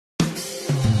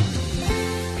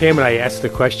Pam and I asked the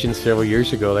question several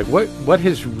years ago, like, what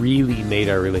has really made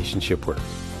our relationship work?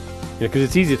 Because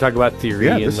it's easy to talk about theory.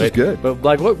 Yeah, this is good. But,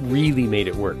 like, what really made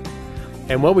it work?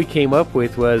 And what we came up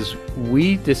with was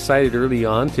we decided early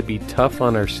on to be tough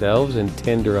on ourselves and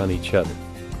tender on each other.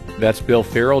 That's Bill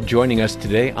Farrell joining us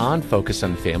today on Focus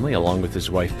on the Family, along with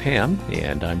his wife, Pam.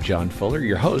 And I'm John Fuller.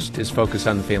 Your host is Focus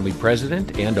on the Family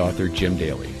president and author Jim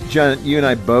Daly. John, you and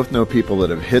I both know people that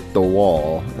have hit the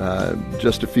wall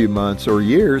just a few months or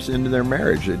years into their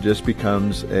marriage. It just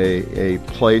becomes a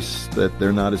place that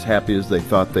they're not as happy as they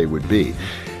thought they would be.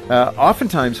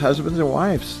 Oftentimes, husbands and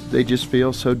wives, they just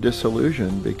feel so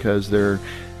disillusioned because their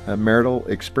marital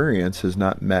experience has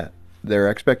not met their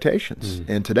expectations.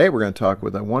 And today we're going to talk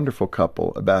with a wonderful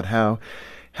couple about how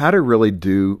to really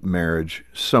do marriage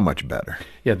so much better.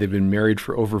 Yeah, they've been married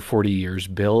for over 40 years.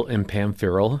 Bill and Pam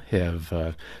Farrell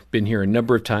have been here a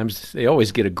number of times. They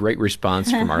always get a great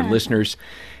response from our listeners.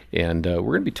 And we're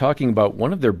going to be talking about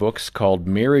one of their books called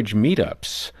Marriage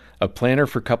Meetups, a planner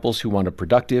for couples who want a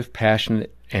productive,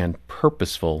 passionate, and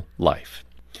purposeful life.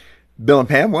 Bill and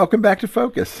Pam, welcome back to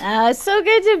Focus. So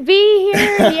good to be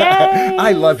here. Yay.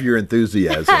 I love your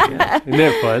enthusiasm. Isn't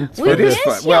that fun? It is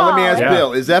fun. Well, let me ask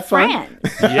Bill, is that fun?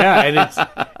 Yeah,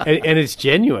 and it's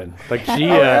genuine. Like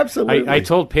absolutely. I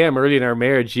told Pam early in our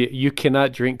marriage, you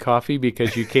cannot drink coffee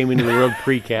because you came into the world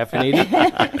pre-caffeinated.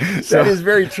 That is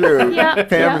very true.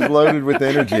 Pam is loaded with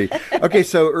energy. Okay,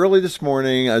 so early this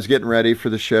morning, I was getting ready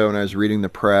for the show, and I was reading the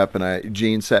prep, and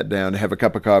Jean sat down to have a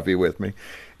cup of coffee with me.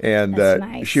 And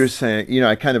nice. She was saying,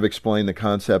 I kind of explained the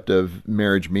concept of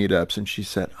marriage meetups, and she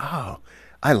said, "Oh,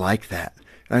 I like that."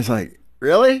 And I was like,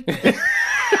 "Really?"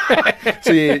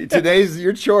 So today's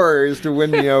your chore is to win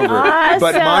me over. Awesome.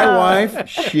 But my wife,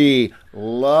 she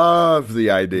loved the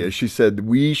idea. She said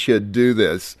we should do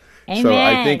this. Amen. So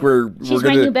I think She's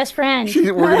my new best friend.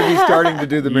 We're going to be starting to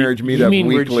do the marriage meetup You mean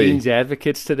weekly. we're Gene's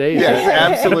advocates today? Yes,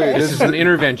 absolutely. This is an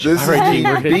intervention. This All right, Gene,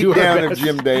 we're is gonna the do our beatdown of best.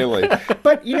 Jim Daly.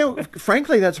 But,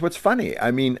 frankly, that's what's funny.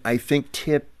 I mean, I think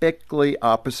typically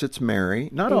opposites marry.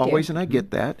 Not They do. always, and I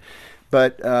get that.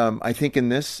 But I think in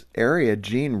this area,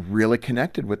 Gene really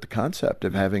connected with the concept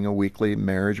of having a weekly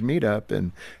marriage meetup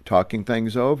and talking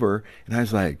things over. And I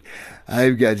was like,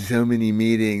 I've got so many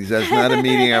meetings. That's not a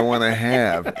meeting I want to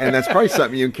have. And that's probably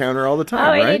something you encounter all the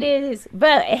time, right? It is.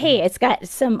 But hey, it's got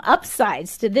some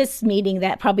upsides to this meeting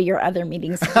that probably your other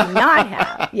meetings do not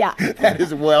have. Yeah. That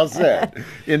is well said.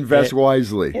 Invest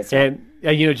wisely. And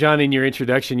John, in your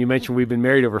introduction, you mentioned we've been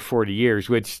married over 40 years,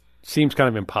 which seems kind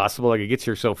of impossible. Like, it gets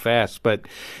here so fast. But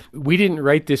we didn't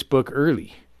write this book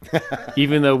early,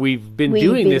 even though we've been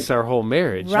doing this our whole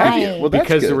marriage. Right. Well, that's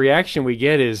Because the good. reaction we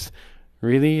get is,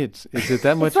 really? Is it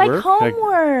that much It's like work?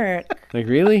 homework. Like,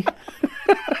 really?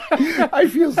 I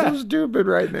feel so stupid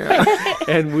right now.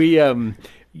 And we,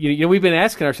 we've been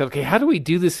asking ourselves, okay, how do we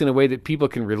do this in a way that people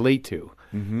can relate to?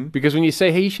 Mm-hmm. Because when you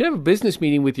say, hey, you should have a business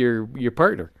meeting with your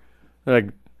partner, they're like,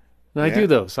 no, I do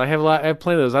those. I have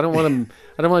plenty of those. I don't want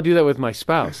to do that with my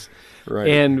spouse. Right.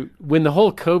 And when the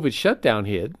whole COVID shutdown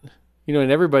hit, and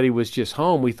everybody was just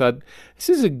home, we thought this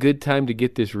is a good time to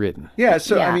get this written. Yeah,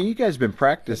 so Yeah. I mean, you guys have been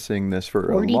practicing this for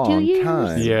a 42 long years.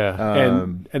 time.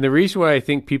 Yeah, and the reason why I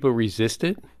think people resist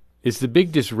it is the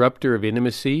big disruptor of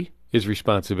intimacy is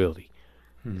responsibility.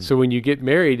 So when you get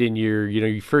married and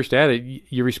you're first at it,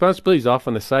 your responsibility is off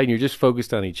on the side and you're just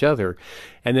focused on each other.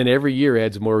 And then every year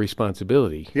adds more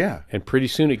responsibility. Yeah. And pretty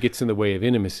soon it gets in the way of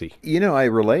intimacy. I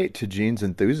relate to Jean's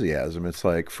enthusiasm. It's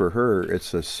like for her,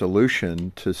 it's a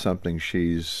solution to something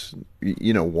she's,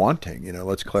 wanting.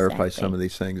 Let's clarify some of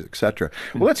these things, et cetera.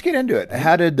 Well, let's get into it.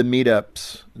 How did the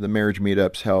marriage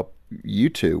meetups help you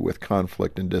two with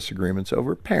conflict and disagreements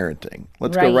over parenting?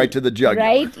 Let's go right to the jugular.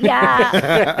 Right?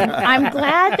 Yeah. I'm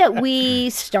glad that we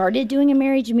started doing a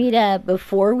marriage meetup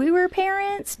before we were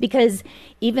parents, because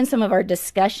even some of our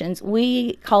discussions,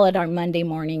 we call it our Monday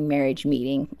morning marriage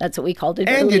meeting. That's what we called it.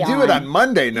 And you do it on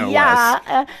Monday, no less.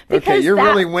 Yeah. Okay, you're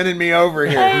really winning me over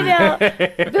here. I know.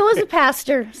 Bill was a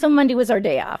pastor, so Monday was our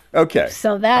day off. Okay.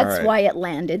 So that's All right. why it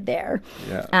landed there.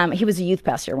 Yeah. He was a youth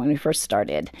pastor when we first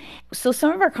started. So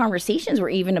some of our conversations were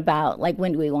even about, like,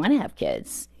 when do we want to have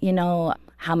kids?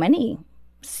 How many?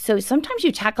 So sometimes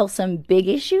you tackle some big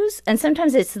issues, and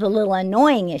sometimes it's the little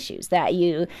annoying issues that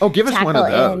you give us one tackle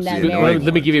of those. in the Yeah. marriage.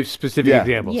 Let me give you a specific Yeah.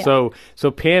 example. Yeah.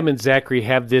 So Pam and Zachary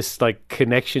have this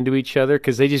connection to each other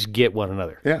because they just get one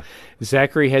another. Yeah.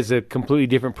 Zachary has a completely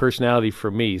different personality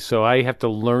from me, so I have to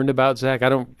learn about Zach. I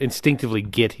don't instinctively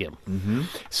get him. Mm-hmm.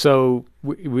 So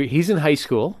he's in high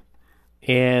school,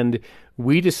 and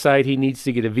we decide he needs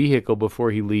to get a vehicle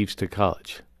before he leaves to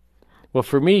college. Well,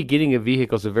 for me, getting a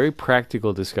vehicle is a very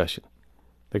practical discussion.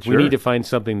 Like Sure. we need to find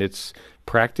something that's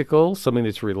practical, something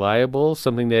that's reliable,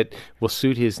 something that will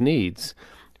suit his needs.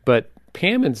 But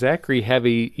Pam and Zachary have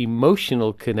a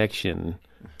emotional connection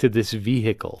to this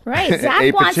vehicle. Right. Zach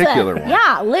A wants particular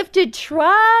one. lifted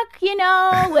truck,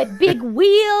 with big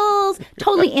wheels,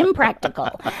 totally impractical.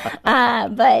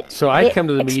 But So I come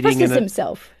to the meeting expresses and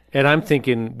himself. And I'm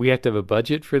thinking we have to have a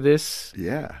budget for this.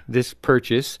 Yeah. This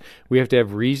purchase. We have to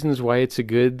have reasons why it's a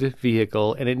good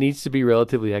vehicle, and it needs to be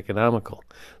relatively economical.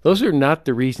 Those are not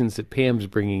the reasons that Pam's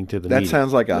bringing to the That meeting.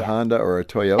 sounds like a Honda or a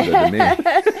Toyota to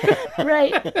me.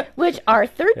 Right. Which our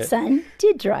third son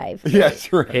did drive.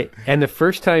 Yes, right. And the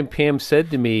first time Pam said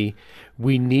to me,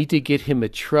 we need to get him a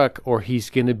truck or he's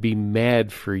going to be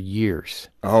mad for years.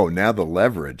 Oh, now the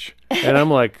leverage. And I'm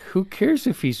like, who cares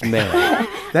if he's mad?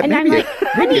 That And may I'm be like,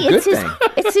 honey, a good it's his, thing.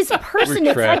 it's his person. It's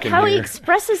like tracking how he here.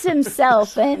 expresses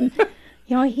himself. And,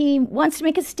 he wants to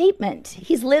make a statement.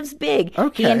 He lives big.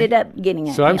 Okay. He ended up getting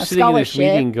a So I'm sitting in this scholarship.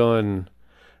 meeting going,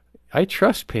 I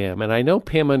trust Pam, and I know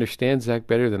Pam understands Zach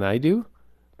better than I do,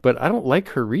 but I don't like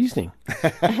her reasoning.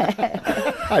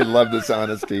 I love this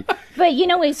honesty.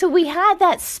 But so we had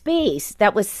that space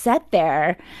that was set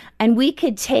there, and we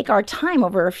could take our time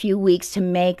over a few weeks to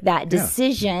make that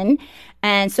decision.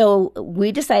 And so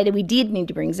we decided we did need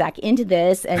to bring Zach into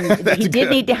this, and he did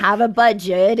need to have a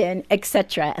budget and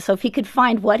etc. So if he could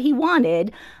find what he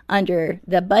wanted under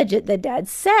the budget that Dad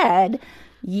said,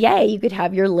 yay, you could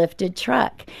have your lifted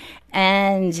truck.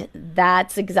 And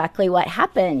that's exactly what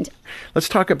happened. Let's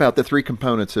talk about the three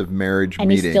components of marriage And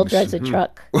meetings. he still drives a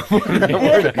truck.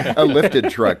 A lifted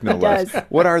truck, no less. does.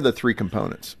 What are the three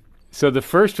components? So the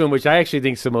first one, which I actually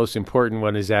think is the most important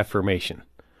one, is affirmation.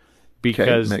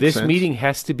 Because makes this sense. meeting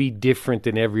has to be different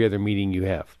than every other meeting you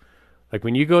have. Like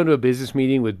when you go into a business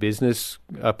meeting with business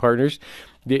partners,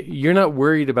 you're not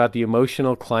worried about the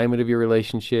emotional climate of your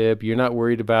relationship. You're not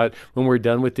worried about when we're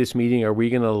done with this meeting, are we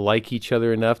going to like each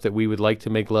other enough that we would like to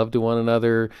make love to one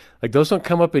another? Like those don't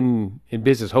come up in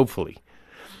business, hopefully.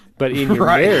 But in your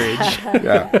Right. marriage,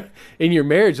 Yeah. in your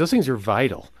marriage, those things are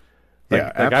vital.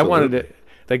 Yeah, Like I wanted absolutely. to,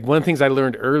 like one of the things I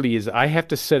learned early is I have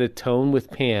to set a tone with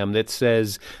Pam that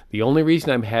says the only reason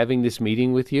I'm having this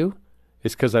meeting with you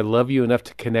is because I love you enough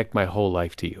to connect my whole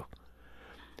life to you.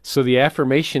 So the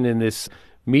affirmation in this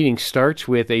meeting starts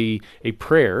with a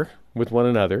prayer with one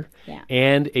another Yeah.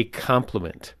 and a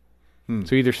compliment.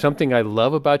 So either something I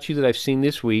love about you that I've seen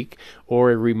this week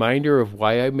or a reminder of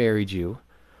why I married you.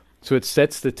 So it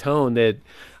sets the tone that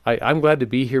I'm glad to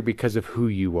be here because of who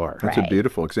you are. That's a Right.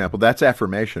 beautiful example. That's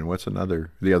affirmation. What's the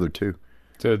other two?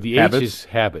 So the Habits? H is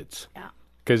habits. Yeah.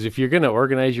 Because if you're going to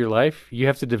organize your life, you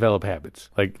have to develop habits.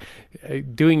 Like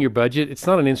doing your budget, it's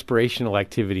not an inspirational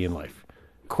activity in life.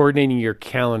 Coordinating your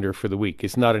calendar for the week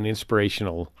is not an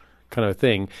inspirational kind of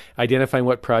thing. Identifying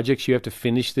what projects you have to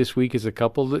finish this week as a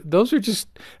couple,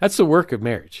 that's the work of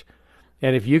marriage.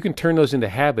 And if you can turn those into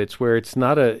habits where it's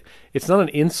not an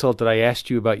insult that I asked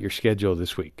you about your schedule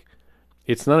this week.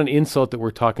 It's not an insult that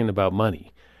we're talking about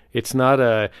money. It's not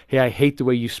hey, I hate the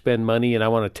way you spend money and I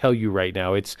want to tell you right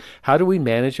now. It's how do we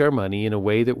manage our money in a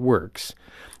way that works?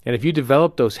 And if you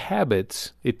develop those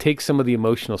habits, it takes some of the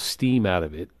emotional steam out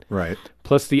of it. Right.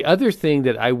 Plus, the other thing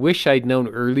that I wish I'd known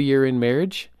earlier in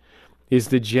marriage is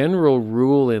the general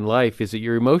rule in life is that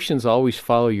your emotions always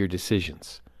follow your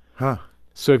decisions. Huh.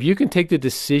 So if you can take the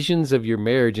decisions of your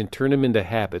marriage and turn them into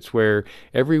habits where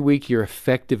every week you're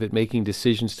effective at making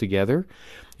decisions together,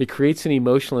 it creates an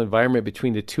emotional environment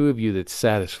between the two of you that's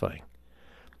satisfying.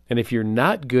 And if you're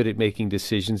not good at making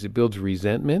decisions, it builds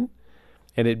resentment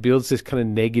and it builds this kind of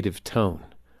negative tone.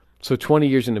 So 20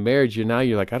 years into marriage, you're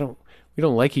like, we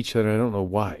don't like each other. I don't know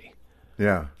why.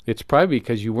 Yeah. It's probably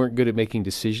because you weren't good at making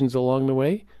decisions along the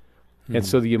way. And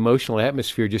so the emotional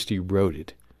atmosphere just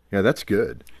eroded. Yeah, that's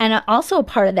good. And also a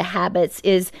part of the habits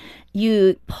is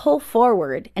you pull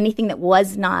forward anything that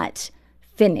was not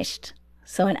finished.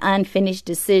 So an unfinished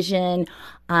decision,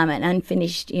 an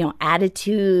unfinished,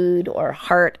 attitude or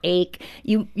heartache.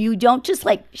 You don't just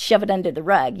like shove it under the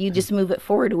rug. You just move it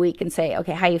forward a week and say,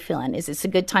 okay, how you feeling? Is this a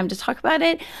good time to talk about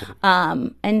it?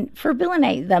 And for Bill and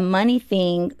I, the money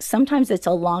thing, sometimes it's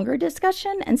a longer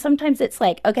discussion and sometimes it's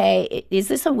like, okay, is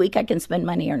this a week I can spend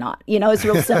money or not? It's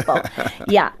real simple.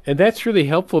 Yeah. And that's really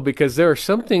helpful because there are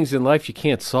some things in life you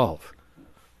can't solve.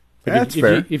 Like That's if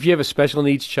fair. if you have a special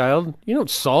needs child, you don't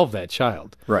solve that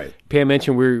child. Right. Pam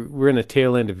mentioned we're in a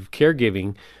tail end of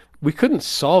caregiving. We couldn't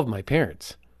solve my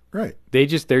parents. Right.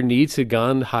 Their needs had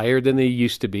gone higher than they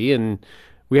used to be, and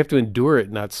we have to endure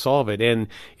it, not solve it. And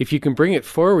if you can bring it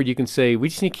forward, you can say, we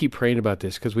just need to keep praying about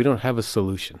this because we don't have a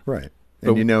solution. Right.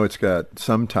 And it's got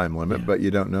some time limit, but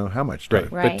you don't know how much time.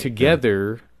 Right. Right. But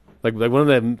together, Like one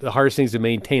of the hardest things to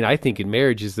maintain, I think, in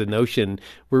marriage is the notion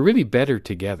we're really better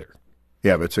together.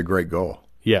 Yeah, but it's a great goal.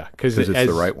 Yeah, because it's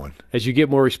the right one. As you get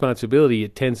more responsibility,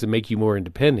 it tends to make you more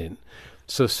independent.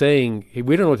 So saying, hey,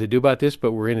 we don't know what to do about this,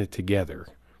 but we're in it together.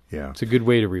 Yeah. It's a good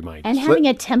way to remind And us. having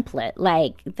a template,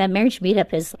 like the marriage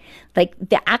meetup is like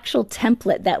the actual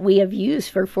template that we have used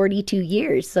for 42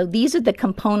 years. So these are the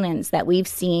components that we've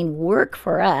seen work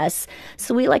for us.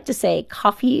 So we like to say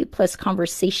coffee plus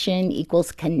conversation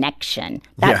equals connection.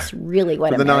 That's really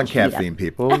what For a the marriage non-caffeine meetup.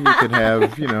 people, you could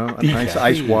have, a nice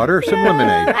ice water or some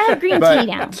lemonade. I have green tea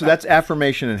now. So that's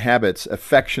affirmation and habits.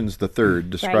 Affection's the third.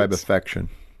 Describe Right. affection.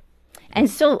 And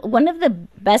so one of the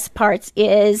best parts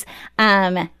is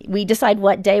we decide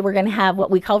what day we're going to have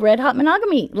what we call red hot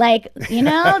monogamy. Like,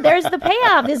 there's the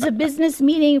payoff. This is a business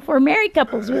meeting for married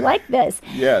couples. We like this.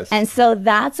 Yes. And so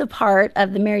that's a part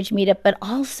of the marriage meetup, but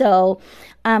also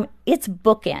it's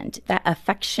bookend, that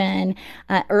affection.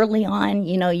 Early on,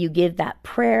 you give that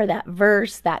prayer, that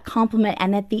verse, that compliment.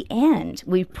 And at the end,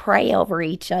 we pray over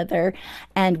each other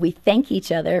and we thank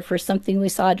each other for something we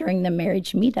saw during the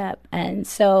marriage meetup. And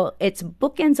so it's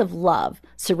bookends of love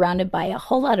surrounded by a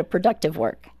whole lot of productive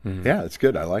work. Mm-hmm. Yeah, it's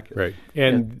good. I like it. Right.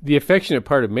 And the affectionate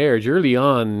part of marriage, early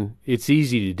on, it's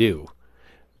easy to do.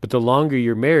 But the longer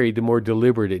you're married, the more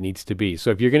deliberate it needs to be. So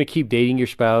if you're going to keep dating your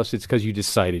spouse, it's because you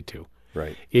decided to.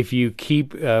 Right. If you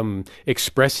keep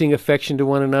expressing affection to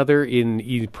one another in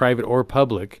either private or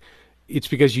public, it's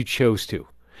because you chose to.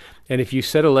 And if you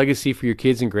set a legacy for your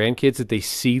kids and grandkids that they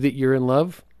see that you're in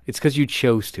love, it's because you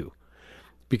chose to.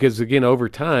 Because, again, over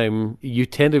time, you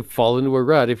tend to fall into a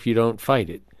rut if you don't fight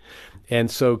it. And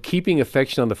so keeping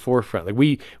affection on the forefront.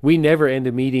 Like we never end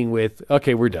a meeting with,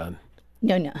 okay, we're done.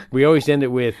 No. We always end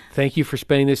it with, thank you for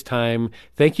spending this time.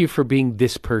 Thank you for being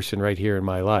this person right here in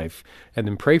my life. And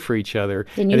then pray for each other.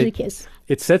 Then usually kiss.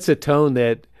 It sets a tone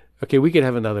that, okay, we could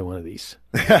have another one of these.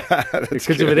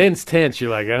 Because if it ends tense,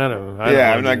 you're like, I don't know.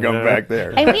 I'm not going back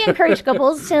there. And we encourage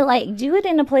couples to do it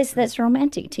in a place that's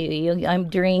romantic too.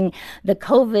 During the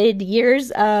COVID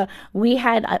years, we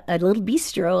had a little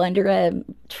bistro under a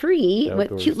tree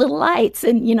with cute little lights,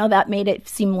 and that made it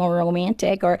seem more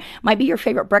romantic. Or it might be your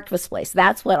favorite breakfast place.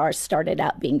 That's what ours started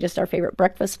out being, just our favorite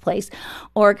breakfast place.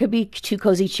 Or it could be two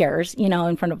cozy chairs,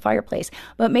 in front of a fireplace.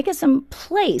 But make it some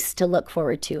place to look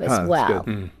forward to as well.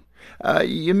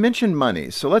 You mentioned money,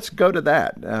 so let's go to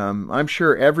that. I'm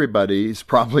sure everybody's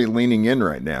probably leaning in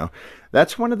right now.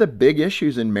 That's one of the big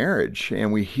issues in marriage,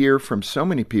 and we hear from so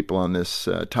many people on this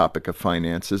topic of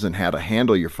finances and how to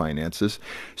handle your finances.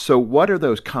 So what are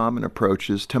those common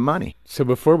approaches to money? So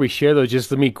before we share those, just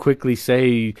let me quickly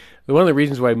say, one of the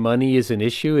reasons why money is an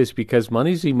issue is because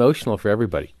money is emotional for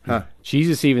everybody.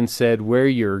 Jesus even said, where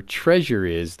your treasure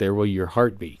is, there will your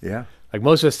heart be. Yeah. Like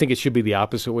most of us think it should be the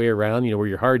opposite way around. Where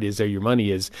your heart is, there your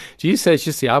money is. Jesus says it's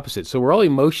just the opposite. So we're all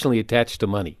emotionally attached to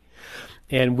money.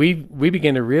 And we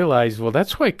begin to realize, well,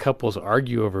 that's why couples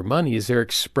argue over money, is they're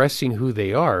expressing who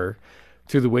they are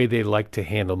through the way they like to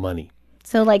handle money.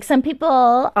 So some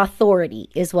people, authority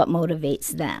is what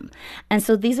motivates them. And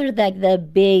so these are the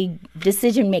big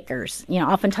decision makers.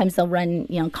 Oftentimes they'll run,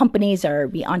 companies or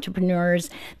be entrepreneurs.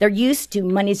 They're used to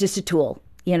money is just a tool,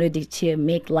 to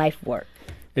make life work.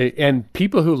 And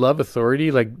people who love authority,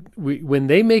 when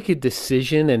they make a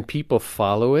decision and people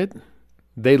follow it,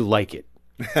 they like it.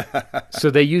 So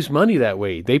they use money that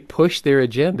way. They push their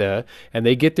agenda and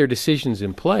they get their decisions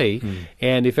in play.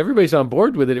 And if everybody's on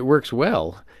board with it, it works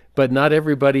well. But not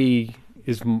everybody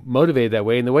is motivated that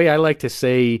way. And the way I like to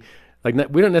say, we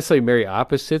don't necessarily marry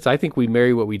opposites. I think we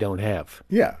marry what we don't have.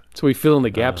 Yeah. So we fill in the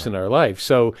gaps in our life.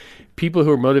 So people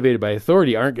who are motivated by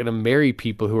authority aren't going to marry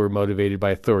people who are motivated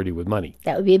by authority with money.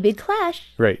 That would be a big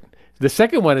clash. Right. The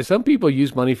second one is some people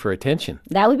use money for attention.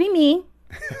 That would be me.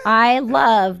 I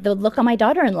love the look on my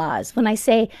daughter-in-law's when I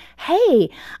say, hey,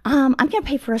 I'm going to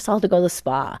pay for us all to go to the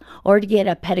spa or to get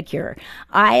a pedicure.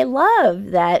 I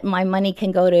love that my money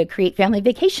can go to create family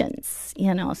vacations,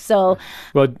 so.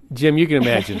 Well, Jim, you can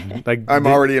imagine. I'm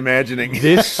already imagining.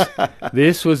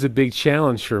 This was a big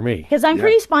challenge for me. Because I'm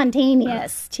pretty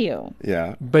spontaneous, too.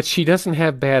 Yeah. But she doesn't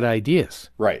have bad ideas.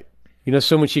 Right.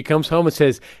 So when she comes home and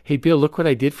says, hey, Bill, look what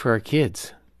I did for our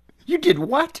kids. You did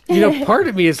what? Part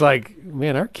of me is like,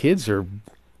 man, our kids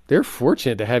they're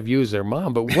fortunate to have you as their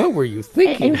mom, but what were you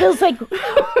thinking? And Bill's like, but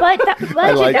that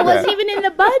budget, that wasn't even in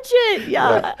the budget.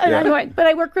 Yeah. But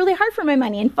I work really hard for my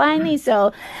money. And finally,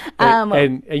 so.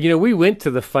 And we went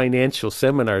to the financial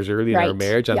seminars early in our Right.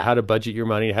 marriage on how to budget your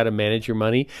money, how to manage your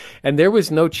money. And there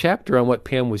was no chapter on what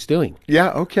Pam was doing.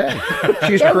 Yeah, okay.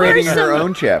 She's creating her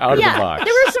own chapter. Out of the box.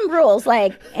 There were some rules,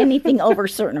 like anything over a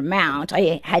certain amount,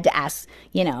 I had to ask,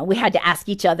 we had to ask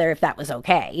each other if that was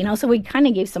okay, so we kind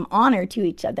of gave some honor to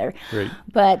each other. Right.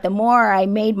 But the more I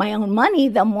made my own money,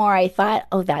 the more I thought,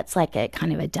 oh, that's like a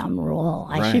kind of a dumb rule.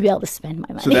 I should be able to spend my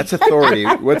money. So that's authority.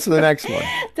 What's the next one?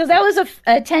 So that was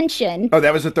attention. Oh,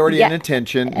 that was authority and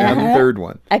attention. Now the third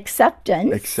one.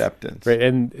 Acceptance. Right.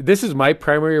 And this is my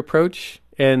primary approach.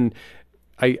 And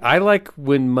I like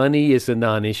when money is a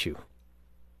non-issue.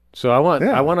 So I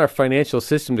want our financial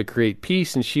system to create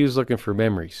peace, and she was looking for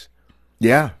memories.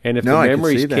 Yeah. And if the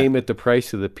memories came at the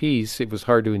price of the peace, it was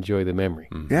hard to enjoy the memory.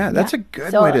 Yeah, that's a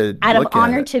good way to out of look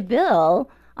honor at it. to Bill,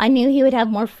 I knew he would have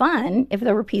more fun if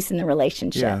there were peace in the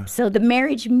relationship. Yeah. So the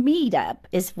marriage meetup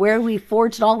is where we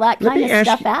forged all that kind of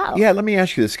stuff out. Yeah, let me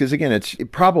ask you this, because again, it's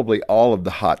probably all of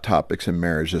the hot topics in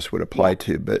marriage this would apply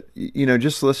to, but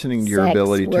just listening to your Sex,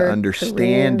 ability to work,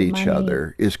 understand career, each money.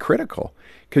 other is critical,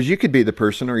 because you could be the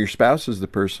person, or your spouse is the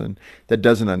person that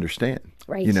doesn't understand.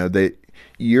 Right.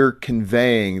 You're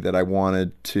conveying that I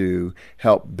wanted to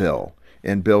help Bill,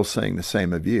 and Bill's saying the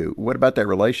same of you. What about that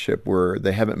relationship where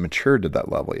they haven't matured to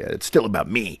that level yet? It's still about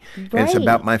me. And it's Right.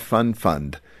 about my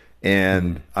fund.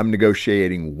 And I'm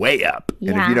negotiating way up. And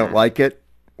if Yeah. you don't like it,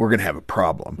 we're going to have a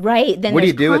problem. Right. Then What do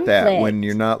you there's do with that conflict. when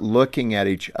you're not looking at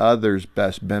each other's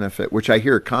best benefit, which I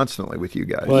hear constantly with you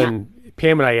guys? Well, and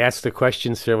Pam and I asked the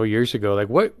question several years ago, like,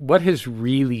 what has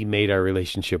really made our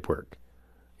relationship work?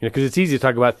 Because it's easy to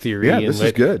talk about theory. Yeah, this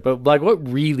is good. But like, what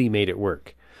really made it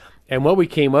work? And what we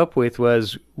came up with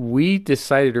was we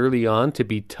decided early on to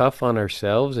be tough on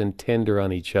ourselves and tender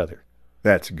on each other.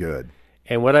 That's good.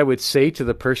 And what I would say to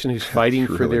the person who's fighting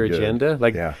for their really good. agenda,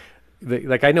 like, Yeah.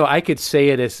 like I know I could say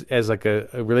it as like a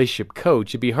relationship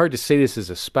coach. It'd be hard to say this as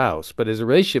a spouse, but as a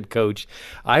relationship coach,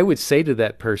 I would say to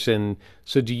that person,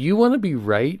 so do you want to be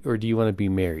right or do you want to be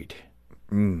married?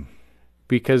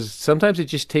 Because sometimes it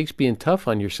just takes being tough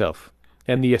on yourself.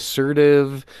 And the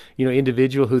assertive,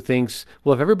 individual who thinks,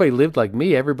 well, if everybody lived like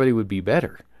me, everybody would be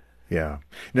better. Yeah.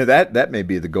 No, that may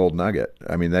be the gold nugget.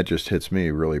 I mean, that just hits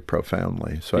me really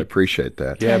profoundly. So I appreciate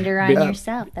that. Tender on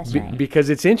yourself. That's right. Because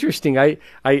it's interesting. I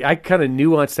kind of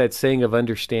nuanced that saying of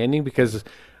understanding, because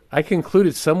I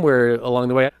concluded somewhere along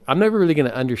the way, I'm never really going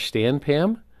to understand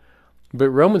Pam, but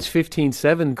Romans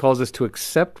 15:7 calls us to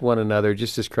accept one another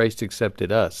just as Christ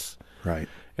accepted us. Right.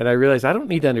 And I realized I don't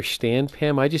need to understand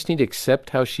Pam. I just need to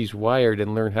accept how she's wired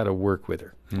and learn how to work with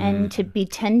her. And to be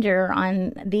tender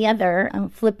on the other.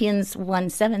 Philippians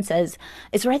 1:7 says,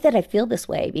 it's right that I feel this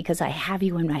way because I have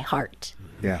you in my heart.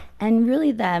 Yeah. And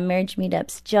really the marriage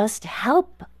meetups just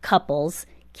help couples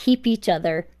keep each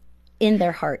other in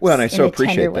their hearts. Well, and I so in a tender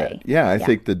appreciate that. way. Yeah, I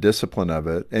think the discipline of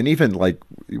it, and even like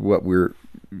what we're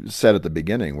said at the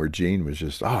beginning, where Jean was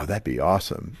just, oh, that'd be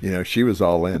awesome. She was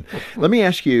all in. Let me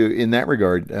ask you, in that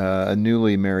regard, a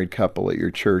newly married couple at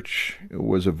your church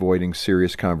was avoiding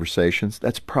serious conversations.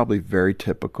 That's probably very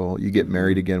typical. You get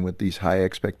married again with these high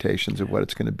expectations of what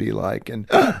it's going to be like, and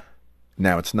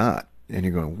now it's not. And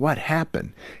you're going, what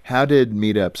happened? How did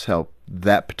meetups help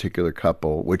that particular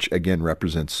couple, which again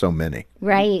represents so many?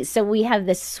 Right. So we have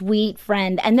this sweet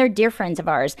friend, and they're dear friends of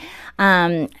ours.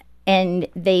 And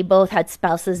they both had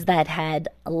spouses that had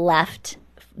left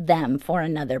them for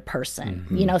another person,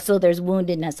 so there's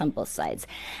woundedness on both sides.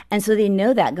 And so they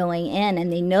know that going in,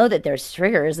 and they know that there's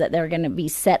triggers that they're going to be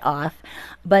set off,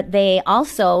 but they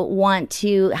also want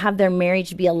to have their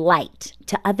marriage be a light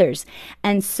to others.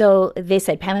 And so they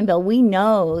said, Pam and Bill, we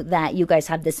know that you guys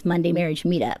have this Monday marriage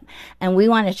meetup, and we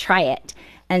want to try it.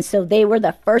 And so they were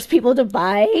the first people to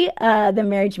buy the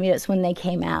marriage meetups when they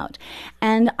came out.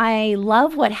 And I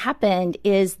love what happened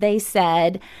is they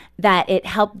said that it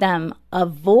helped them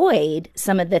avoid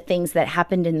some of the things that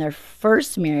happened in their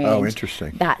first marriage. Oh,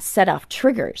 interesting. That set off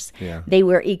triggers. Yeah. They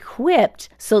were equipped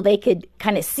so they could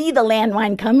kind of see the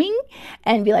landmine coming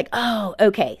and be like, oh,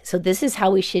 okay, so this is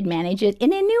how we should manage it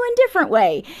in a new and different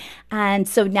way. And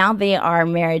so now they are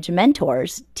marriage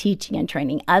mentors, teaching and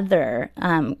training other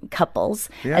couples,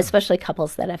 especially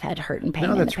couples that have had hurt and pain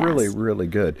in the past. That's really, really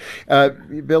good.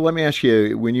 Bill, let me ask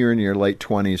you, when you were in your late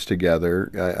 20s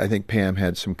together, I think Pam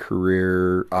had some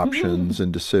career options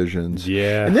and decisions.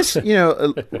 Yeah. And this,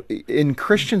 in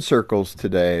Christian circles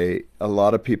today, a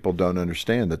lot of people don't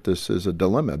understand that this is a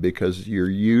dilemma, because you're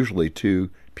usually two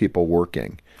people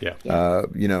working. Yeah.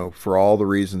 For all the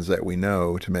reasons that we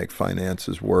know to make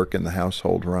finances work and the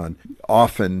household run,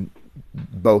 often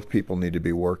both people need to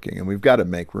be working, and we've got to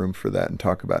make room for that and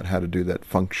talk about how to do that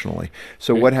functionally.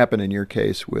 So what happened in your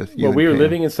case with you? Well, we were Pam?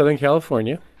 living in Southern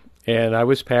California, and I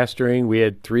was pastoring. We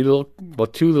had two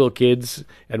little kids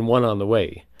and one on the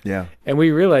way. Yeah. And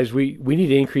we realized we need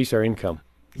to increase our income.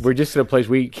 We're just in a place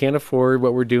we can't afford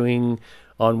what we're doing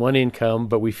on one income,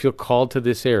 but we feel called to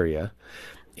this area.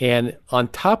 And on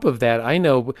top of that, I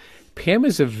know Pam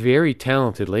is a very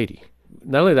talented lady.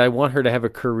 Not only do I want her to have a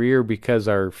career because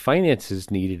our finances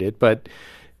needed it, but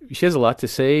she has a lot to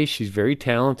say. She's very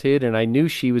talented, and I knew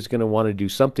she was going to want to do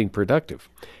something productive.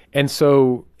 And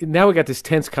so now we got this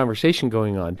tense conversation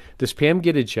going on. Does Pam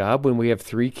get a job when we have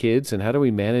 3 kids, and how do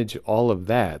we manage all of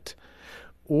that?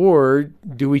 Or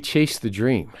do we chase the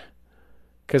dream?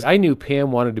 Because I knew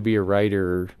Pam wanted to be a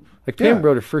writer. Like Pam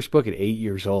wrote her first book at 8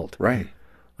 years old. Right.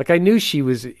 Like I knew she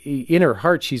was, in her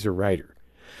heart, she's a writer.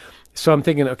 So I'm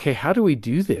thinking, okay, how do we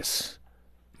do this?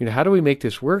 How do we make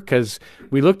this work? Because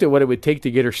we looked at what it would take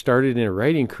to get her started in a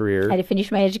writing career. I had to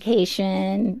finish my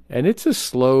education. And it's a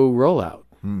slow rollout.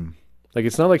 Like,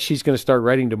 it's not like she's going to start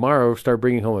writing tomorrow, start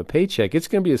bringing home a paycheck. It's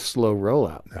going to be a slow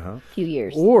rollout. Uh-huh. A few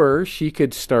years. Or she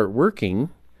could start working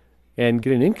and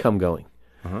get an income going.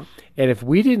 Uh-huh. And if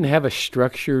we didn't have a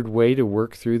structured way to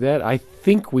work through that, I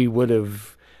think we would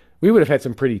have had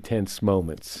some pretty tense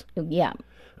moments. Yeah.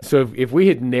 So if we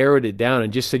had narrowed it down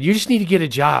and just said, you just need to get a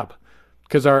job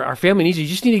because our family needs you,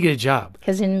 just need to get a job.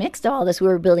 Because in mixed all this, we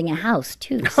were building a house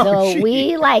too. So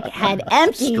we had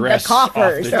emptied the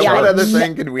coffers. Yeah, what other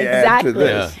thing can we add to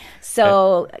this? Yeah.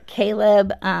 So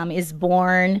Caleb is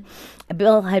born.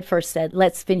 Bill had first said,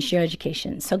 let's finish your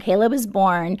education. So Caleb is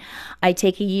born. I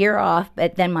take a year off,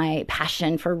 but then my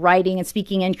passion for writing and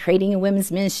speaking and creating a women's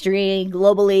ministry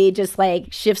globally just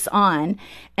like shifts on.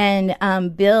 And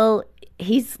Bill,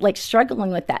 he's like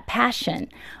struggling with that passion.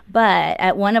 But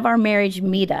at one of our marriage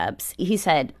meetups, he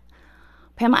said,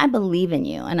 Pam, I believe in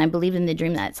you and I believe in the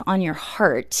dream that's on your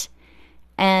heart.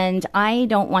 And I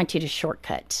don't want you to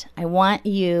shortcut. I want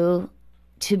you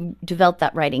to develop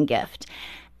that writing gift.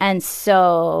 And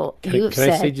so Can I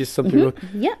say just something?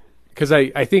 Yeah. Because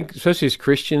I think, especially as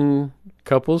Christian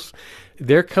couples,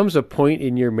 there comes a point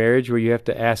in your marriage where you have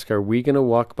to ask, are we going to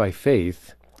walk by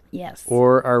faith? Yes.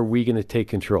 Or are we going to take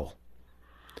control?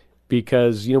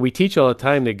 Because, we teach all the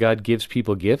time that God gives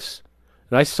people gifts.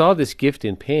 And I saw this gift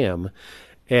in Pam.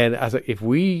 And I was like, if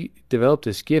we develop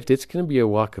this gift, it's going to be a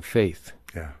walk of faith.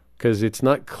 Yeah. Because it's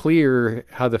not clear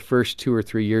how the first 2 or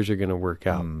 3 years are going to work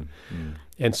out.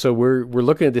 And so we're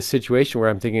looking at this situation where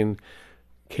I'm thinking,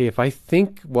 okay, if I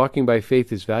think walking by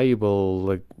faith is valuable,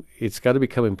 like, it's got to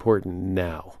become important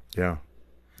now. Yeah.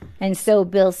 And so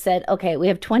Bill said, okay, we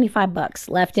have $25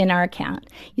 left in our account.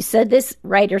 You said this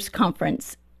writers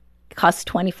conference costs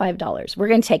 $25. We're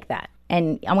going to take that.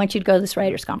 And I want you to go to this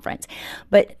writers conference.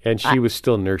 And she was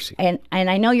still nursing. And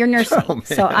I know you're nursing.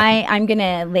 So I'm going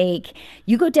to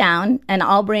you go down and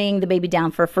I'll bring the baby down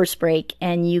for a first break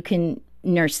and you can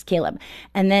nurse Caleb.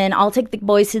 And then I'll take the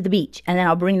boys to the beach and then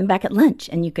I'll bring them back at lunch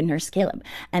and you can nurse Caleb.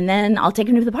 And then I'll take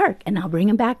him to the park and I'll bring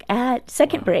him back at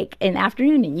second break in the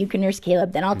afternoon and you can nurse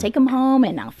Caleb. Then I'll take them home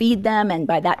and I'll feed them. And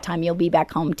by that time you'll be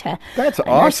back home to That's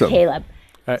awesome. nurse Caleb.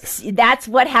 That's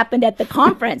what happened at the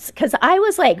conference because I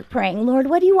was like praying, Lord,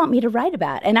 what do you want me to write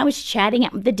about? And I was chatting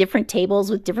at the different tables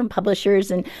with different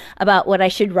publishers and about what I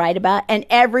should write about. And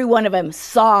every one of them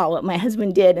saw what my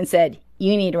husband did and said,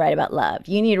 you need to write about love.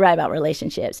 You need to write about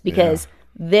relationships because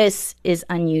this is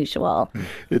unusual.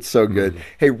 It's so good.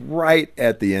 Hey, right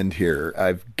at the end here,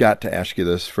 I've got to ask you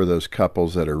this for those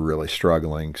couples that are really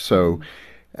struggling. So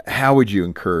how would you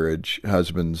encourage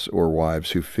husbands or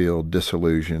wives who feel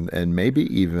disillusioned and maybe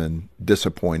even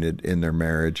disappointed in their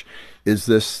marriage? Is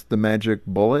this the magic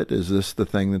bullet? Is this the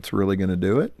thing that's really going to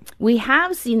do it? We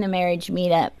have seen the marriage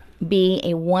meetup be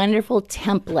a wonderful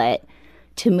template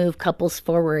to move couples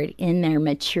forward in their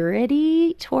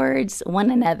maturity towards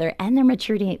one another and their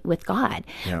maturity with God.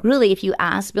 Yeah. Really, if you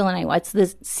ask Bill and I, what's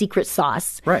the secret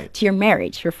sauce Right. to your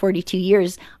marriage for 42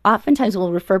 years, oftentimes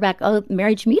we'll refer back,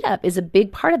 marriage meetup is a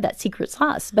big part of that secret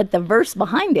sauce. But the verse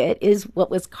behind it is what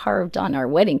was carved on our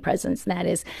wedding presents, and that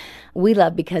is, we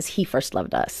love because he first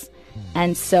loved us.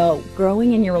 And so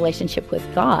growing in your relationship with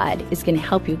God is going to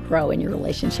help you grow in your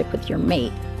relationship with your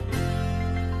mate.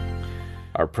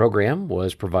 Our program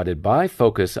was provided by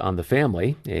Focus on the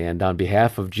Family, and on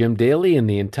behalf of Jim Daly and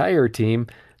the entire team,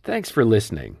 thanks for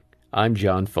listening. I'm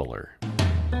John Fuller.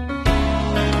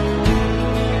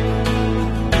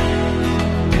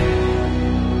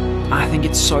 I think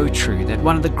it's so true that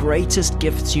one of the greatest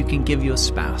gifts you can give your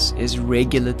spouse is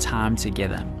regular time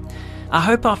together. I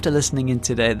hope after listening in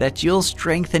today that you'll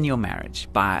strengthen your marriage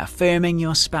by affirming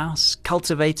your spouse,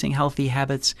 cultivating healthy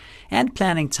habits, and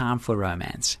planning time for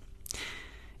romance.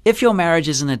 If your marriage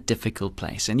is in a difficult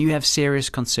place and you have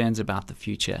serious concerns about the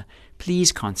future,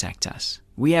 please contact us.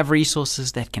 We have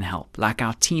resources that can help, like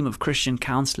our team of Christian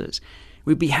counselors.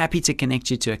 We'd be happy to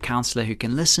connect you to a counselor who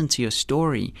can listen to your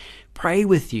story, pray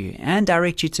with you, and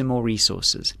direct you to more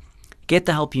resources. Get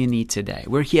the help you need today.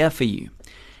 We're here for you.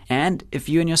 And if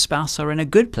you and your spouse are in a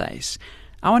good place,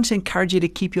 I want to encourage you to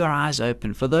keep your eyes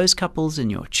open for those couples in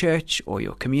your church or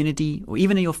your community or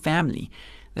even in your family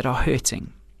that are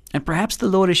hurting. And perhaps the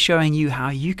Lord is showing you how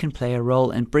you can play a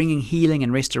role in bringing healing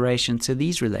and restoration to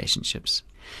these relationships.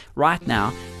 Right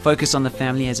now, Focus on the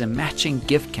Family has a matching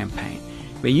gift campaign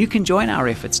where you can join our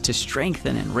efforts to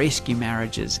strengthen and rescue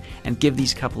marriages and give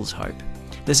these couples hope.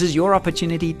 This is your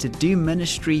opportunity to do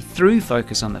ministry through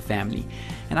Focus on the Family,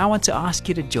 and I want to ask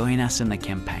you to join us in the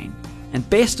campaign. And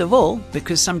best of all,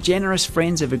 because some generous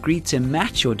friends have agreed to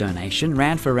match your donation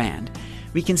rand for rand,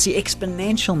 we can see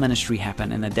exponential ministry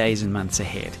happen in the days and months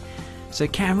ahead. So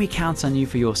can we count on you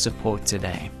for your support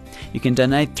today? You can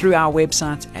donate through our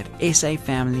website at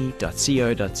safamily.co.za.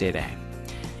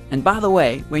 And by the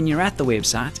way, when you're at the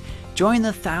website, join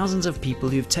the thousands of people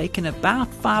who've taken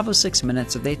about 5 or 6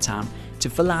 minutes of their time to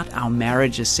fill out our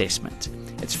marriage assessment.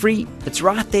 It's free, it's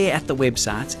right there at the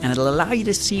website, and it'll allow you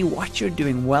to see what you're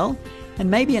doing well and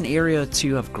maybe an area or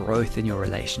two of growth in your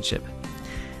relationship.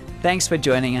 Thanks for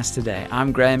joining us today.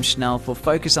 I'm Graham Schnell for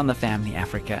Focus on the Family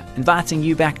Africa, inviting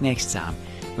you back next time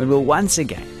when we'll once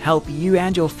again help you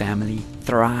and your family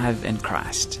thrive in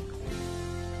Christ.